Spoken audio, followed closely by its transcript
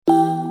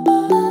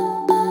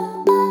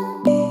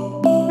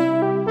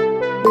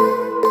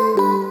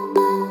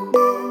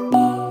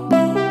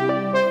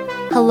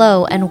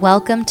Hello and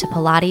welcome to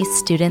Pilates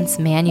Students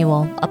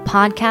Manual, a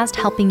podcast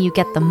helping you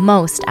get the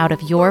most out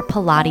of your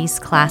Pilates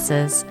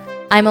classes.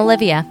 I'm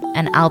Olivia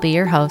and I'll be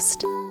your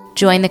host.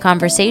 Join the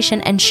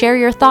conversation and share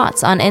your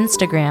thoughts on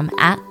Instagram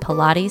at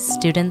Pilates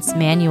Students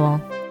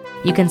Manual.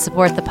 You can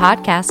support the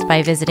podcast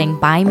by visiting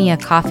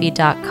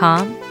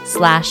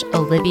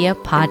buymeacoffee.com/Olivia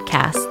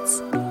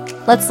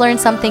Podcasts. Let's learn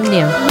something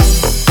new.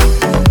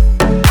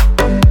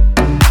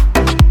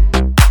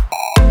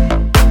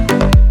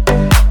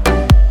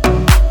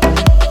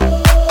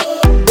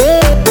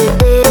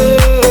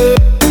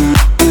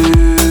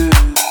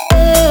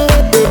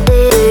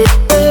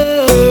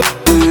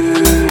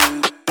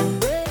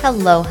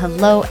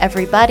 Hello,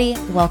 everybody.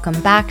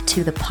 Welcome back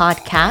to the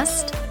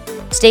podcast.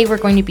 Today, we're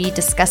going to be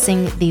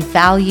discussing the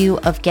value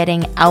of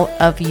getting out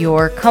of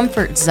your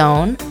comfort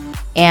zone.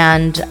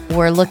 And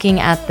we're looking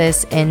at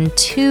this in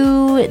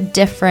two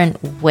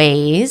different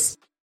ways.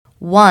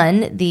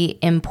 One, the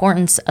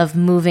importance of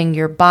moving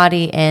your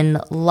body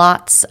in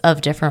lots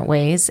of different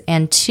ways.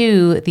 And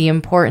two, the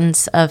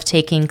importance of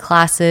taking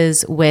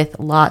classes with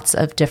lots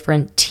of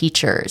different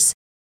teachers.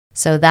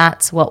 So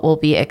that's what we'll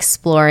be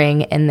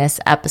exploring in this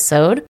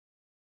episode.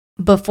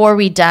 Before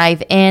we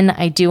dive in,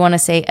 I do want to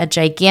say a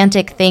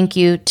gigantic thank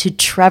you to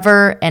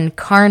Trevor and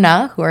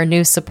Karna, who are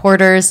new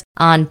supporters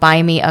on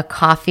Buy Me a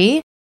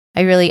Coffee.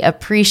 I really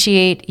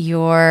appreciate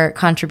your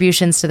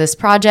contributions to this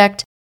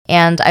project,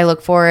 and I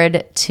look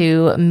forward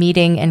to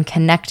meeting and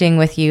connecting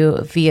with you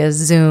via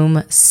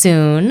Zoom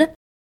soon.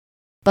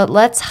 But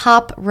let's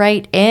hop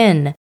right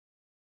in.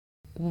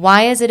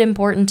 Why is it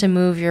important to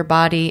move your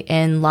body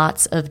in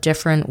lots of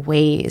different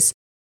ways?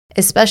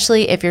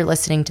 Especially if you're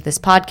listening to this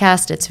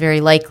podcast, it's very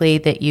likely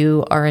that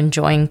you are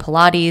enjoying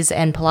Pilates,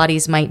 and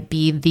Pilates might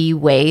be the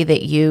way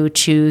that you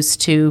choose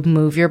to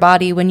move your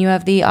body when you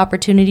have the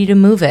opportunity to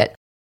move it.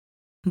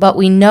 But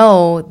we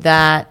know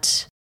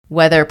that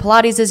whether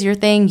Pilates is your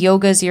thing,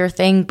 yoga is your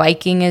thing,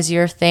 biking is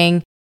your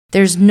thing,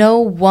 there's no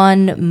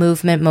one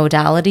movement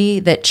modality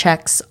that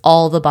checks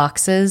all the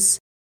boxes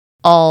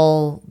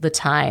all the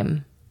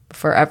time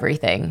for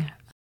everything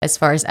as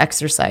far as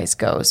exercise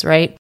goes,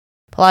 right?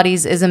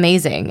 Pilates is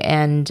amazing,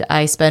 and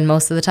I spend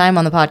most of the time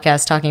on the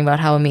podcast talking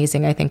about how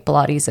amazing I think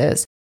Pilates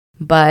is.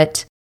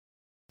 But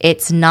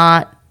it's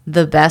not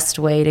the best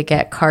way to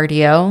get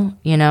cardio,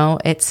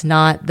 it's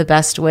not the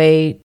best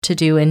way to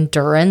do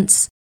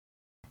endurance.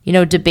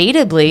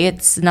 Debatably,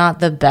 it's not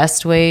the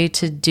best way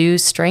to do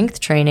strength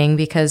training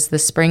because the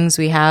springs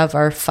we have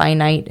are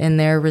finite in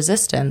their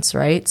resistance,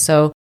 right?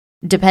 So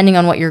depending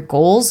on what your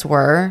goals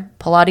were,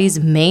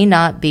 Pilates may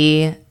not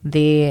be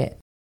the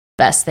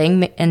best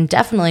thing and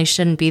definitely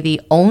shouldn't be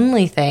the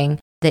only thing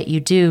that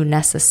you do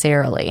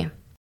necessarily.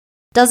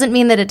 Doesn't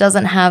mean that it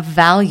doesn't have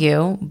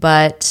value,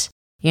 but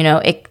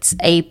it's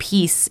a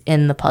piece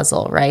in the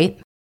puzzle, right?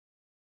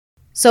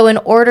 So in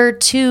order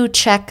to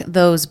check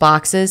those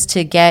boxes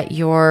to get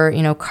your,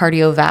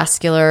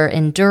 cardiovascular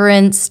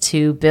endurance,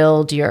 to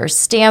build your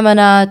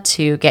stamina,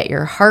 to get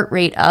your heart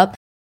rate up,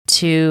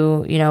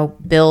 to,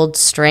 build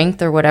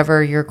strength or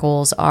whatever your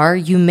goals are,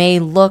 you may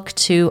look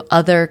to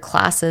other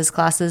classes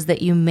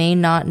that you may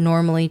not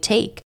normally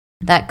take.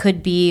 That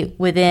could be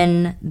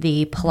within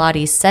the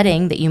Pilates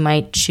setting that you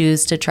might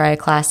choose to try a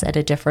class at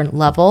a different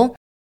level.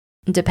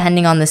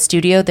 Depending on the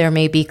studio, there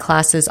may be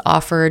classes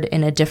offered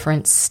in a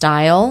different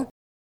style.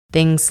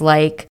 Things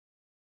like,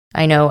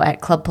 I know at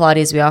Club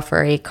Pilates, we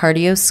offer a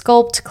cardio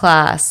sculpt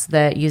class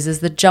that uses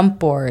the jump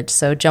board.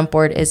 So jump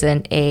board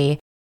isn't a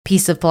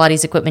piece of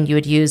Pilates equipment you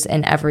would use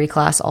in every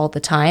class all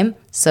the time.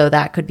 So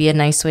that could be a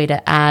nice way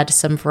to add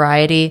some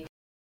variety.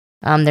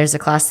 There's a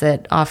class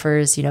that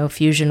offers,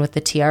 fusion with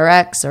the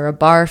TRX or a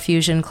bar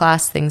fusion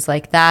class, things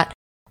like that,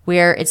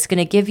 where it's going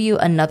to give you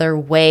another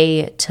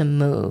way to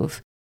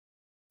move.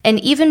 And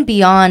even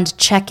beyond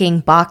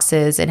checking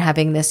boxes and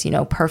having this,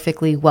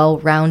 perfectly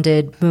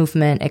well-rounded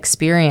movement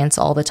experience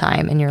all the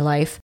time in your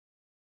life,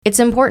 it's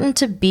important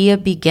to be a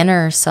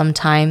beginner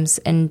sometimes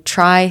and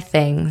try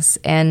things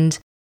and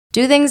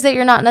do things that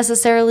you're not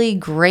necessarily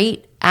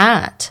great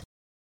at.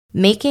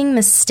 Making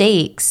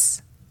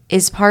mistakes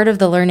is part of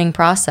the learning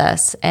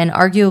process and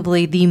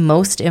arguably the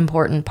most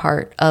important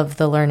part of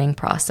the learning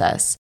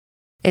process.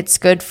 It's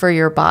good for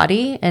your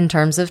body in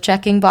terms of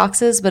checking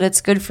boxes, but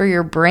it's good for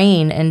your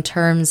brain in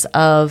terms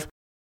of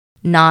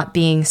not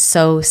being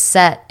so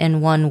set in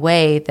one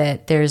way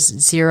that there's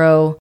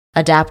zero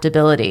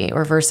adaptability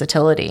or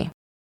versatility.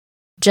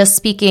 Just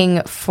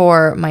speaking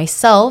for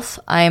myself,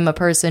 I'm a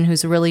person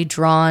who's really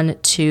drawn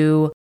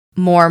to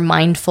more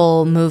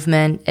mindful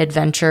movement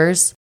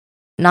adventures.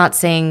 Not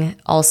saying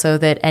also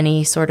that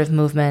any sort of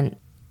movement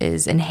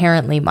is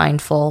inherently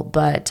mindful,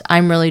 but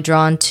I'm really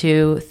drawn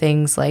to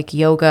things like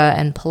yoga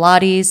and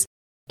Pilates,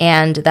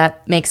 and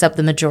that makes up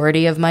the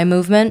majority of my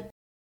movement.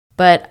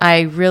 But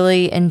I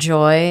really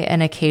enjoy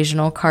an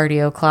occasional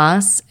cardio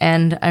class,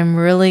 and I'm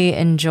really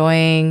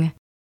enjoying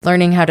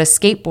learning how to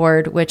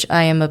skateboard, which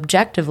I am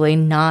objectively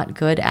not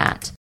good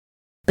at.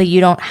 But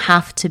you don't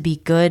have to be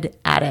good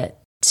at it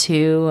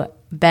to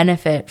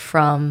benefit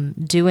from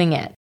doing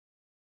it.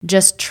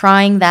 just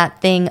trying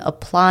that thing,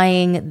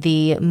 applying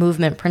the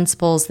movement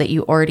principles that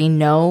you already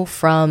know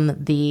from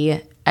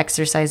the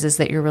exercises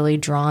that you're really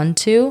drawn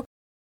to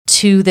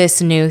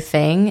this new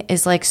thing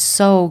is like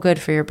so good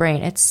for your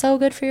brain. It's so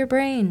good for your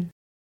brain.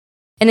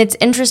 And it's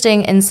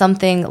interesting in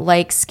something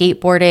like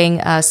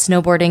skateboarding,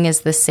 snowboarding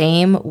is the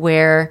same,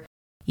 where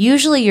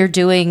usually you're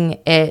doing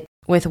it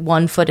with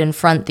one foot in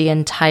front the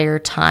entire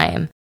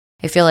time.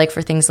 I feel like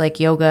for things like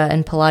yoga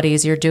and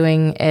Pilates, you're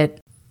doing it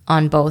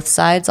on both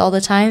sides all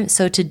the time.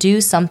 So to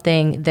do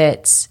something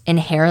that's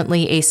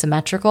inherently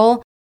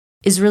asymmetrical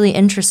is really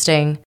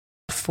interesting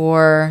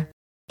for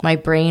my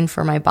brain,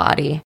 for my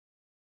body.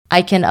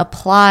 I can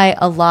apply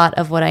a lot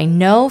of what I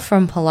know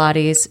from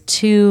Pilates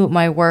to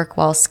my work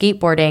while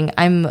skateboarding.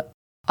 I'm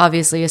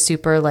obviously a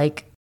super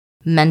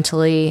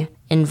mentally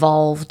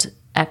involved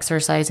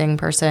exercising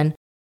person.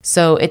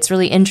 So it's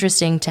really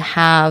interesting to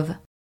have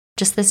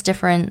just this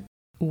different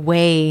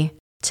way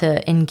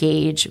to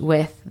engage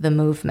with the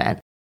movement.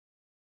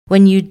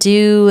 When you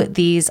do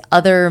these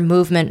other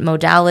movement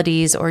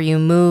modalities, or you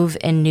move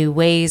in new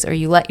ways, or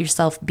you let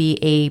yourself be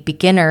a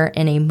beginner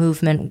in a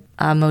movement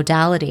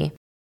modality,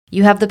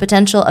 you have the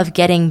potential of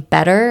getting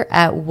better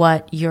at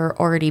what you're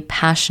already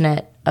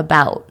passionate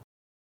about.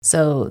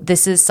 So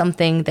this is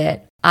something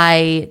that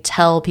I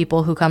tell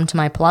people who come to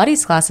my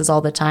Pilates classes all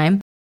the time.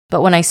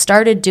 But when I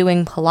started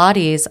doing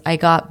Pilates, I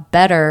got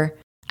better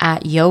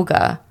at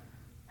yoga.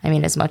 I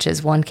mean, as much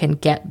as one can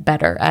get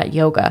better at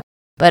yoga.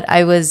 But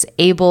I was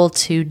able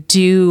to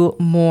do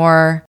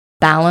more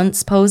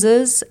balance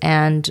poses,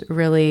 and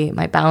really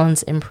my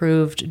balance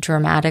improved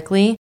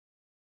dramatically.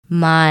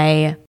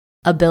 My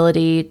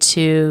ability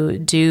to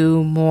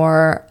do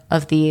more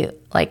of the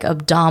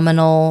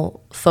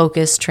abdominal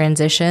focused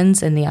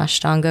transitions in the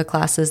Ashtanga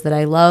classes that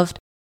I loved.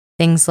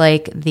 Things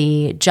like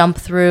the jump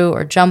through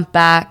or jump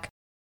back,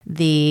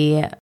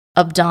 the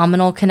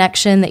abdominal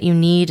connection that you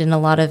need in a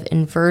lot of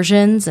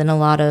inversions and a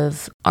lot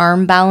of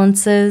arm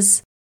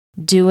balances.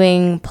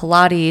 Doing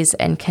Pilates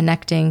and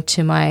connecting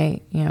to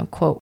my,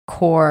 quote,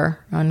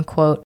 core,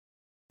 unquote,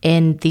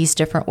 in these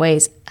different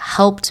ways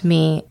helped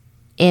me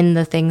in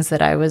the things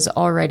that I was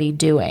already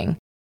doing.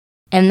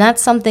 And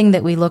that's something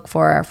that we look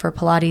for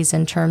Pilates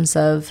in terms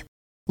of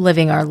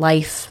living our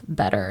life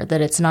better,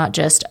 that it's not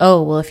just,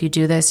 oh, well, if you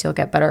do this, you'll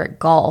get better at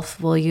golf.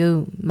 Well,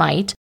 you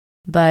might,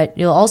 but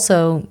you'll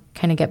also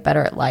kind of get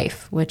better at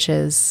life, which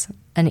is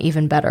an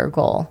even better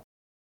goal.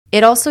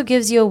 It also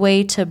gives you a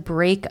way to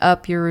break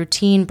up your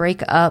routine,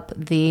 break up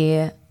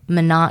the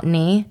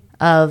monotony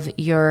of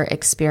your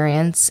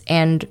experience,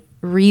 and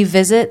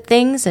revisit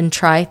things and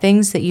try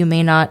things that you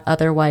may not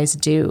otherwise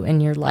do in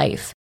your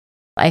life.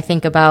 I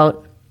think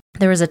about,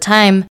 there's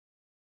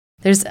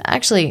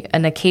actually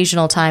an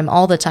occasional time,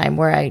 all the time,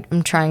 where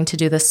I'm trying to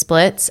do the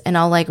splits, and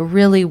I'll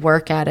really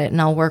work at it,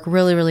 and I'll work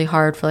really, really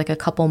hard for a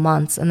couple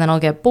months, and then I'll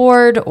get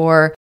bored,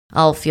 or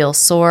I'll feel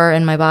sore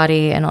in my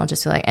body, and I'll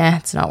just be like,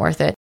 it's not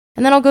worth it.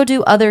 And then I'll go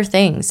do other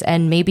things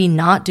and maybe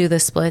not do the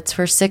splits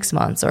for 6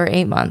 months or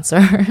 8 months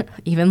or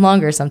even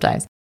longer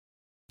sometimes.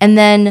 And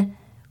then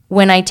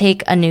when I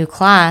take a new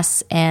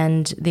class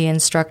and the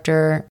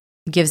instructor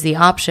gives the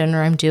option,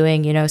 or I'm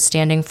doing,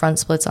 standing front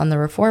splits on the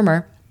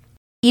reformer,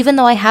 even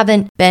though I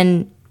haven't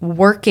been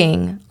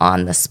working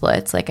on the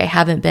splits, I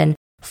haven't been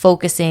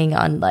focusing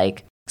on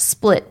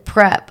split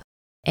prep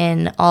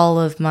in all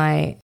of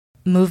my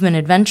movement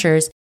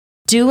adventures,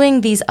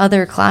 doing these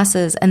other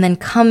classes and then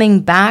coming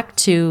back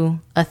to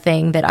a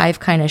thing that I've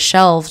kind of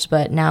shelved,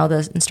 but now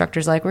the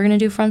instructor's like, we're going to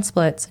do front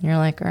splits. And you're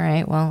like, all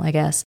right, well, I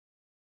guess.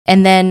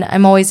 And then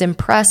I'm always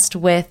impressed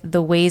with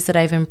the ways that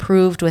I've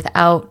improved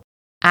without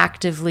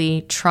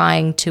actively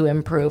trying to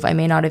improve. I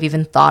may not have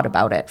even thought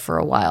about it for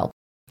a while.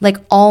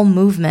 All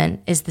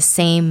movement is the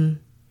same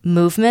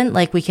movement.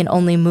 We can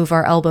only move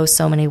our elbows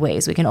so many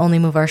ways. We can only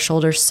move our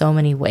shoulders so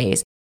many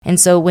ways. And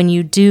so when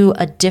you do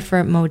a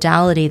different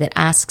modality that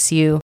asks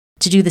you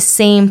to do the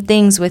same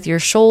things with your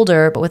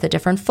shoulder, but with a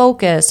different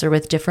focus or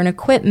with different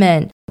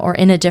equipment or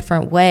in a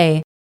different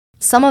way,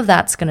 some of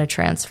that's going to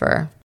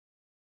transfer.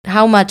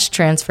 How much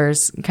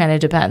transfers kind of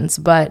depends,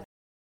 but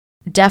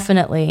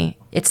definitely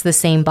it's the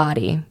same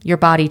body. Your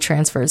body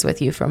transfers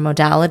with you from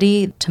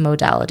modality to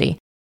modality.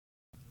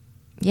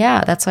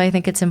 Yeah, that's why I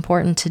think it's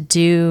important to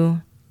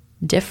do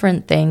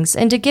different things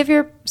and to give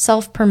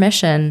yourself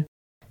permission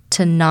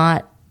to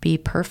not be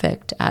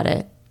perfect at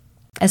it.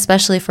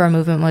 Especially for a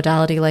movement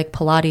modality like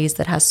Pilates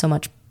that has so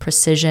much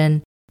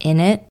precision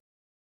in it,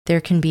 there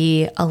can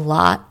be a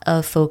lot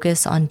of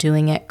focus on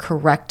doing it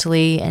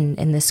correctly and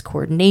in this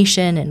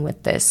coordination and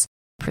with this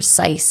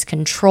precise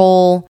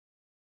control.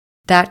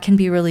 That can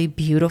be really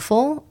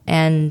beautiful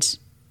and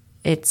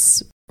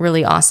it's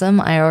really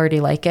awesome. I already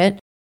like it.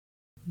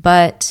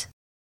 But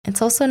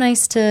it's also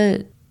nice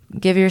to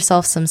give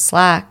yourself some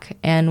slack.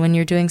 And when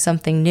you're doing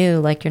something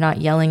new, you're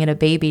not yelling at a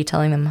baby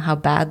telling them how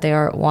bad they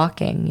are at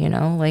walking,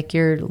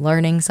 you're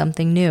learning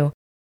something new.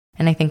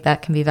 And I think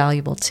that can be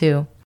valuable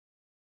too.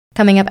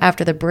 Coming up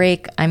after the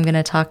break, I'm going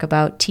to talk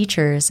about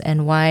teachers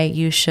and why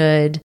you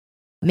should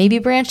maybe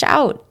branch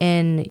out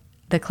in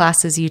the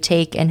classes you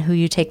take and who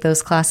you take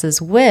those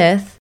classes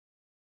with,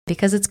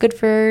 because it's good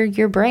for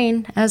your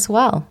brain as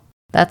well.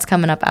 That's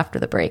coming up after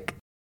the break.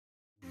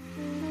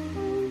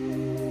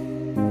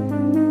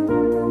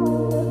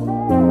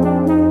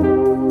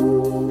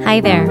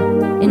 Hi there.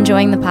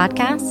 Enjoying the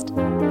podcast?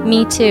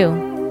 Me too.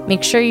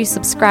 Make sure you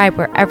subscribe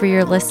wherever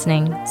you're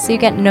listening so you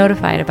get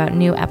notified about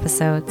new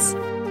episodes.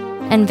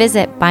 And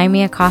visit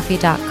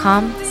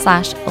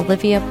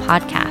buymeacoffee.com/Olivia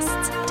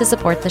Podcasts to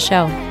support the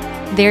show.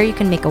 There you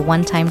can make a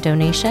one-time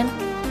donation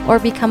or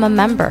become a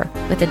member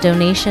with a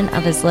donation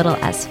of as little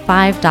as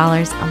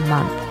 $5 a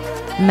month.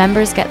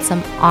 Members get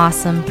some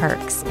awesome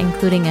perks,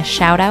 including a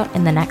shout out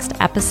in the next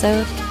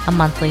episode, a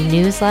monthly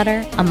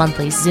newsletter, a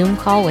monthly Zoom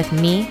call with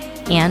me,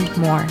 and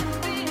more.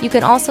 You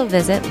can also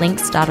visit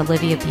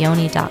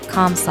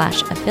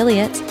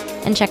links.oliviabioni.com/affiliates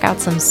and check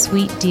out some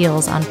sweet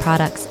deals on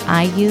products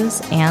I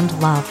use and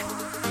love.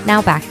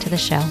 Now back to the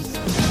show.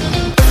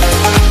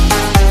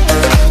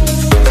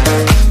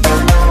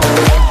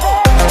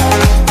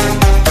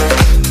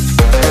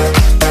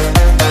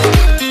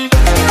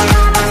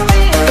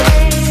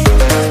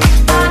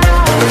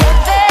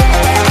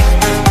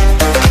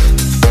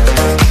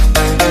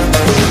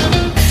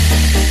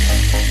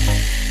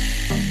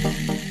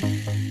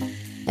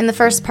 In the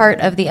first part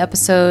of the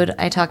episode,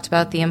 I talked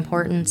about the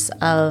importance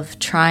of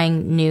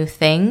trying new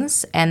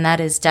things, and that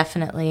is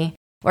definitely,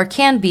 or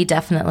can be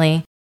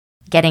definitely,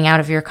 getting out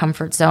of your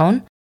comfort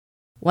zone.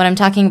 What I'm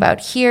talking about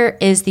here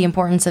is the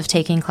importance of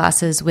taking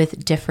classes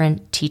with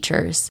different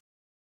teachers.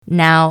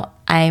 Now,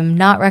 I'm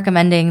not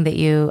recommending that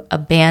you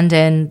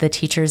abandon the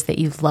teachers that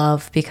you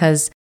love,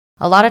 because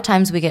a lot of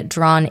times we get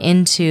drawn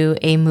into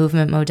a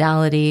movement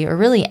modality or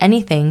really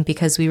anything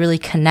because we really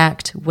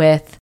connect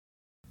with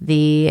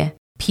the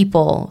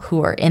people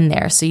who are in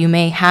there. So you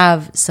may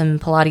have some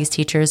Pilates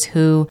teachers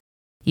who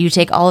you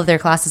take all of their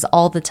classes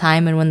all the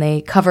time, and when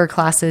they cover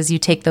classes, you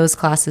take those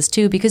classes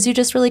too because you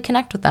just really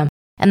connect with them.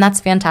 And that's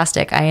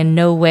fantastic. I in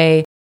no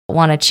way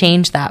want to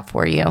change that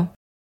for you.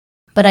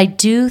 But I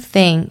do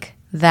think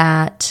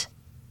that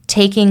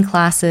taking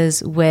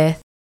classes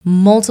with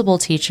multiple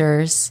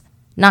teachers,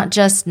 not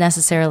just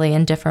necessarily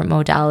in different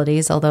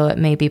modalities, although it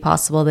may be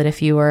possible that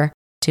if you were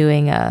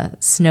doing a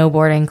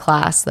snowboarding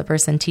class, the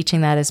person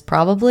teaching that is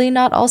probably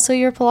not also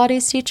your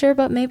Pilates teacher,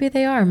 but maybe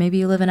they are. Maybe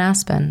you live in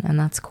Aspen, and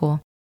that's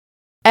cool.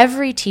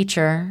 Every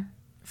teacher,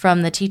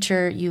 from the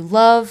teacher you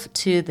love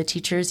to the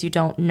teachers you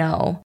don't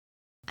know,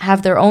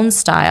 have their own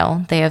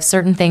style. They have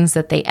certain things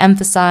that they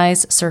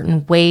emphasize,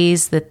 certain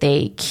ways that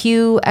they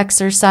cue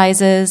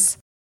exercises,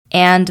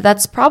 and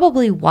that's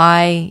probably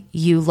why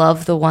you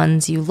love the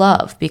ones you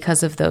love,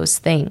 because of those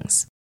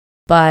things.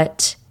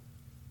 But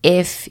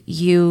if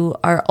you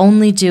are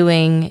only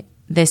doing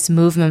this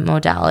movement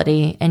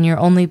modality and you're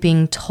only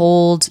being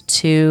told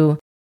to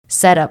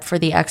set up for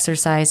the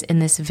exercise in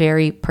this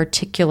very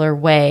particular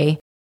way,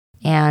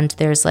 and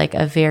there's like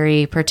a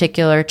very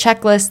particular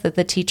checklist that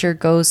the teacher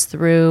goes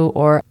through,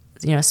 or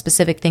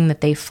specific thing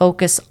that they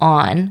focus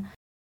on,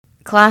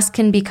 class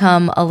can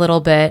become a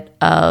little bit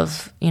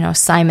of,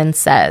 Simon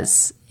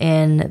Says,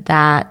 in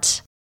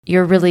that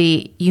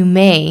you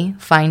may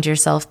find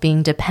yourself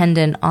being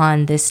dependent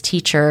on this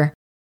teacher.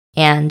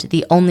 And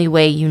the only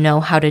way you know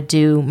how to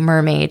do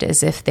mermaid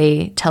is if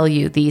they tell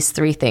you these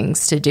 3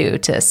 things to do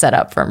to set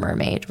up for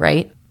mermaid,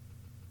 right?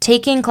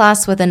 Taking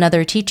class with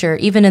another teacher,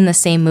 even in the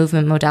same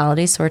movement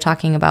modality, so we're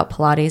talking about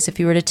Pilates, if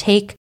you were to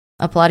take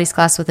a Pilates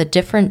class with a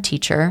different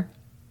teacher,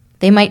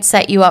 they might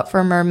set you up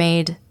for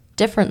mermaid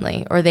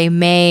differently, or they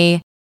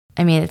may,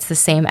 it's the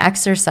same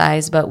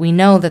exercise, but we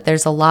know that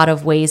there's a lot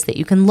of ways that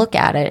you can look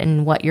at it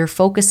and what you're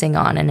focusing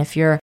on. And if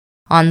you're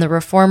on the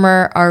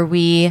reformer, are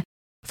we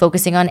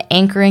focusing on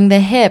anchoring the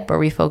hip? Are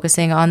we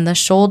focusing on the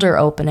shoulder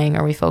opening?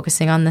 Are we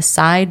focusing on the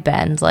side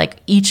bend? Like,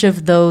 each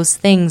of those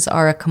things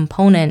are a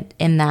component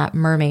in that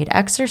mermaid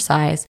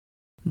exercise.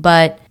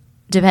 But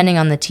depending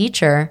on the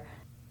teacher,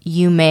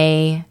 you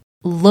may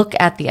look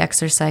at the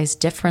exercise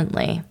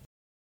differently.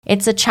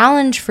 It's a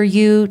challenge for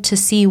you to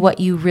see what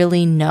you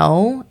really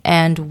know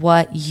and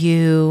what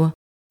you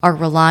are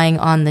relying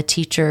on the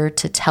teacher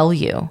to tell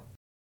you.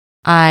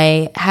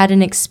 I had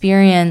an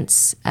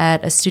experience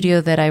at a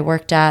studio that I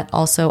worked at,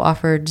 also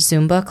offered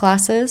Zumba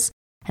classes.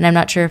 And I'm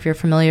not sure if you're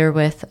familiar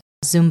with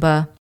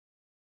Zumba.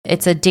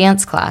 It's a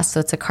dance class, so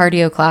it's a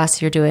cardio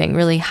class. You're doing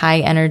really high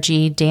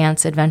energy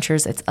dance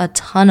adventures. It's a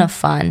ton of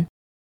fun.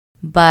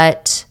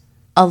 But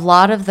a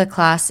lot of the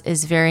class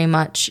is very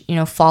much,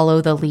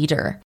 follow the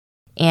leader.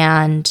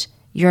 And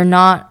you're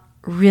not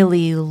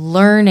really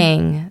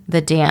learning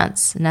the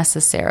dance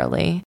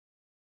necessarily.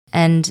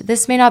 And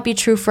this may not be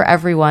true for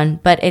everyone,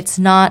 but it's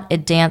not a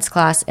dance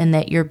class in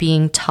that you're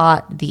being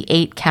taught the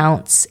 8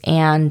 counts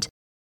and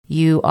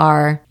you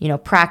are,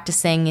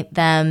 practicing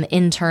them,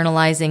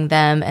 internalizing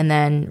them, and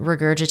then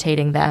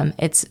regurgitating them.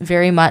 It's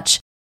very much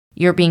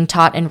you're being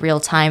taught in real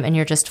time and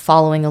you're just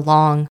following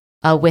along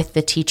with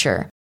the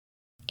teacher.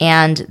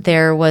 And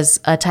there was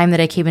a time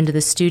that I came into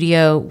the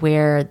studio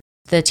where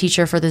the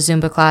teacher for the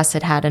Zumba class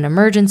had an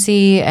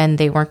emergency and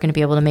they weren't going to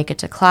be able to make it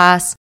to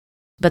class,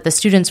 but the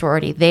students were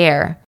already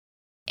there.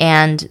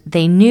 and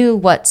they knew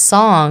what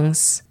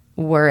songs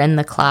were in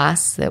the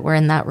class that were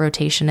in that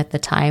rotation at the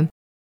time,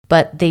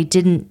 but they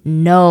didn't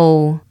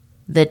know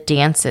the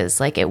dances.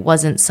 Like, it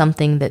wasn't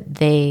something that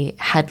they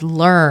had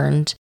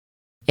learned.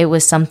 It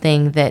was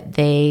something that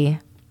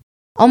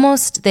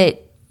that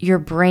your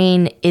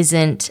brain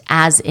isn't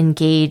as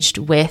engaged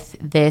with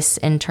this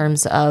in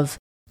terms of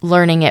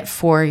learning it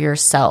for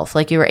yourself.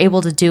 Like, you were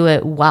able to do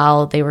it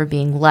while they were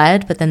being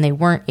led, but then they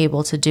weren't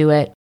able to do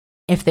it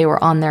if they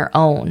were on their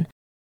own.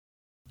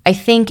 I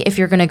think if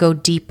you're going to go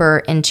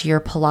deeper into your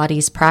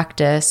Pilates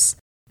practice,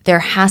 there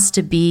has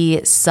to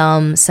be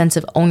some sense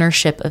of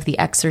ownership of the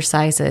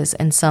exercises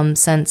and some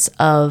sense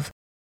of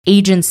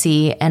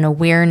agency and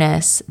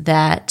awareness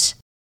that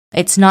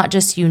it's not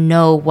just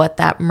what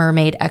that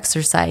mermaid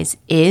exercise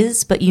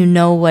is, but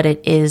what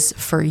it is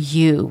for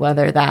you,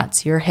 whether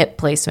that's your hip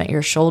placement,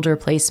 your shoulder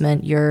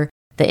placement, the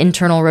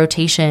internal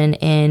rotation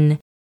in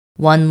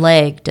one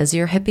leg. Does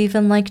your hip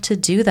even like to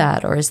do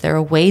that? Or is there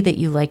a way that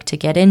you like to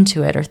get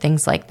into it, or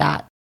things like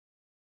that?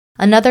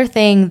 Another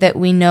thing that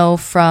we know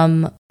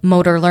from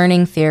motor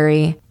learning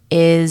theory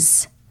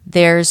is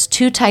there's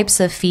two types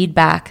of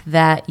feedback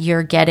that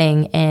you're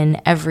getting in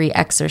every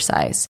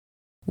exercise.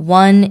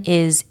 One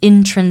is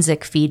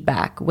intrinsic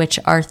feedback, which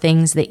are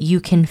things that you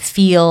can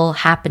feel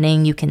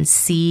happening, you can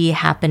see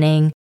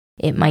happening.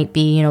 It might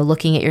be,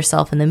 looking at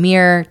yourself in the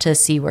mirror to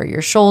see where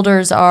your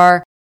shoulders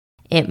are.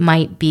 It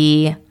might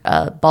be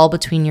a ball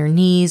between your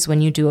knees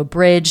when you do a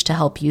bridge to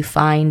help you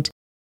find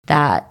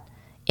that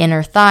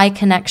inner thigh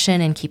connection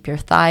and keep your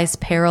thighs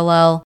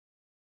parallel.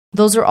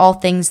 Those are all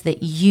things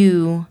that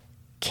you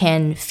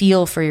can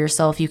feel for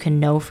yourself, you can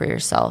know for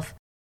yourself.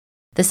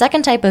 The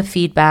second type of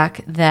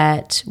feedback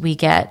that we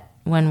get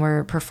when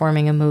we're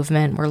performing a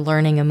movement, we're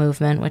learning a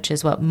movement, which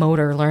is what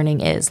motor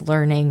learning is,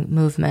 learning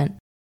movement.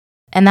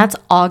 And that's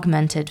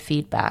augmented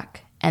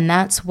feedback. And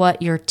that's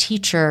what your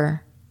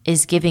teacher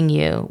is giving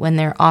you when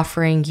they're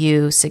offering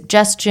you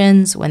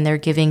suggestions, when they're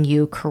giving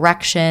you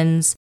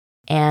corrections,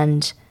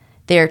 and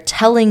they're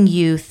telling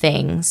you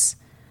things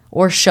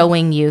or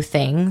showing you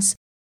things,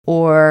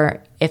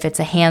 or if it's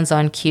a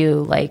hands-on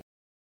cue, like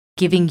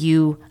giving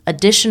you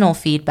additional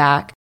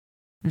feedback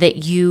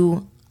that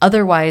you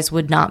otherwise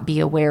would not be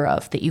aware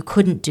of, that you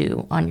couldn't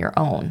do on your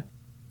own.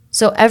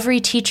 So every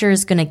teacher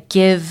is going to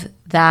give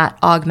that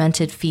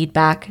augmented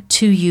feedback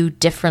to you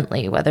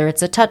differently, whether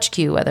it's a touch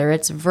cue, whether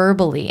it's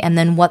verbally, and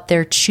then what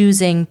they're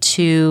choosing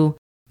to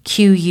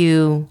cue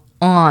you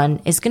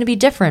on is going to be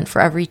different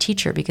for every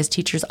teacher because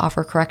teachers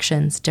offer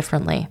corrections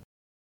differently.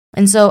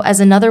 And so as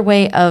another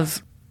way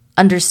of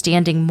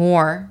understanding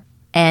more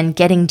and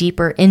getting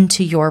deeper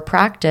into your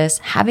practice,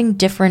 having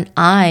different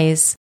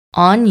eyes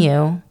on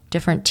you,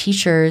 different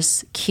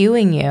teachers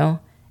cueing you,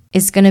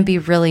 is going to be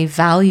really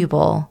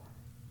valuable.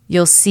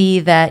 You'll see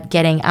that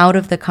getting out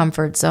of the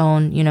comfort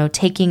zone,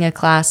 taking a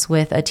class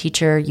with a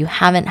teacher you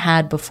haven't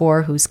had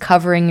before who's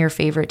covering your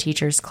favorite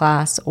teacher's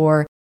class,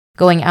 or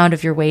going out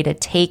of your way to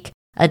take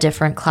a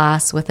different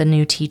class with a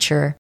new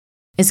teacher,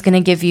 is going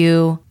to give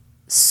you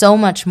so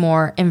much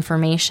more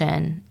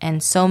information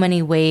and so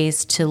many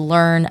ways to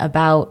learn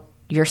about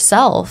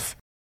yourself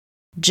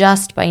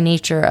just by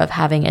nature of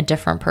having a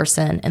different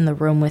person in the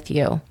room with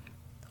you.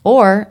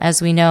 Or,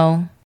 as we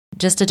know,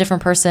 just a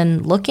different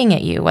person looking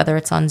at you, whether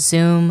it's on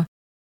Zoom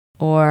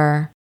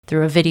or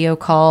through a video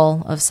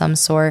call of some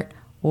sort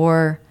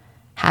or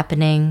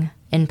happening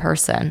in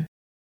person.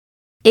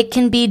 It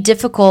can be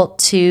difficult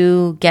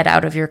to get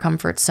out of your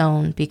comfort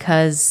zone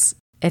because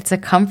it's a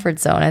comfort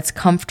zone. It's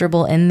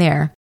comfortable in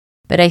there.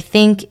 But I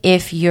think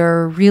if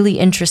you're really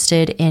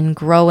interested in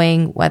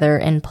growing, whether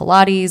in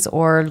Pilates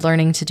or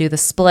learning to do the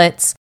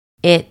splits,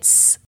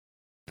 it's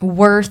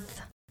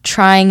worth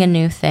trying a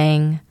new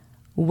thing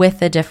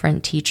with a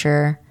different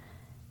teacher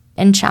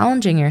and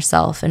challenging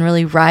yourself and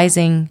really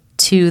rising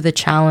to the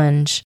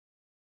challenge.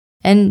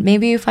 And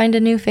maybe you find a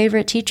new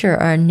favorite teacher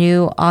or a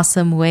new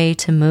awesome way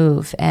to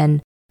move,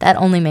 and that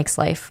only makes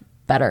life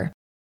better.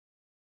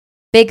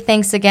 Big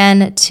thanks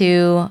again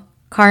to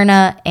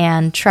Karna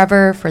and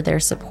Trevor for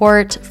their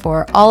support,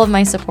 for all of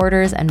my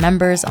supporters and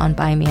members on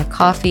Buy Me a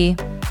Coffee.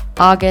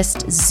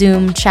 August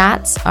Zoom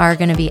chats are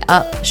going to be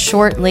up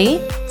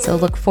shortly, so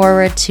look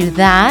forward to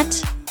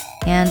that.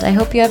 And I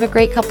hope you have a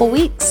great couple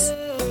weeks.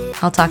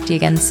 I'll talk to you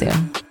again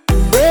soon.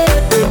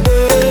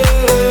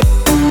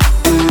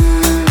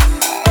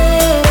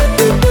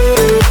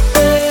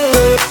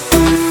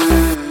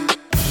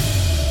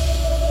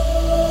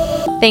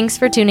 Thanks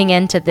for tuning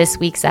in to this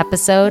week's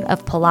episode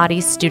of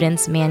Pilates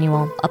Students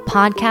Manual, a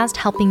podcast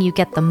helping you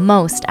get the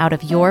most out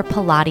of your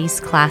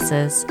Pilates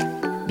classes.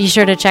 Be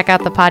sure to check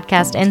out the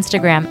podcast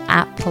Instagram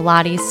at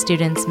Pilates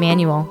Students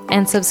Manual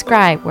and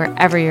subscribe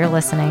wherever you're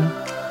listening.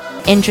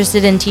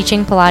 Interested in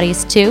teaching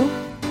Pilates too?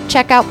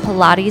 Check out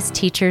Pilates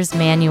Teacher's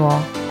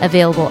Manual,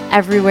 available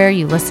everywhere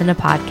you listen to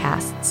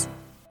podcasts.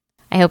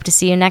 I hope to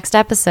see you next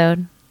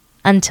episode.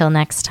 Until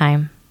next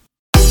time.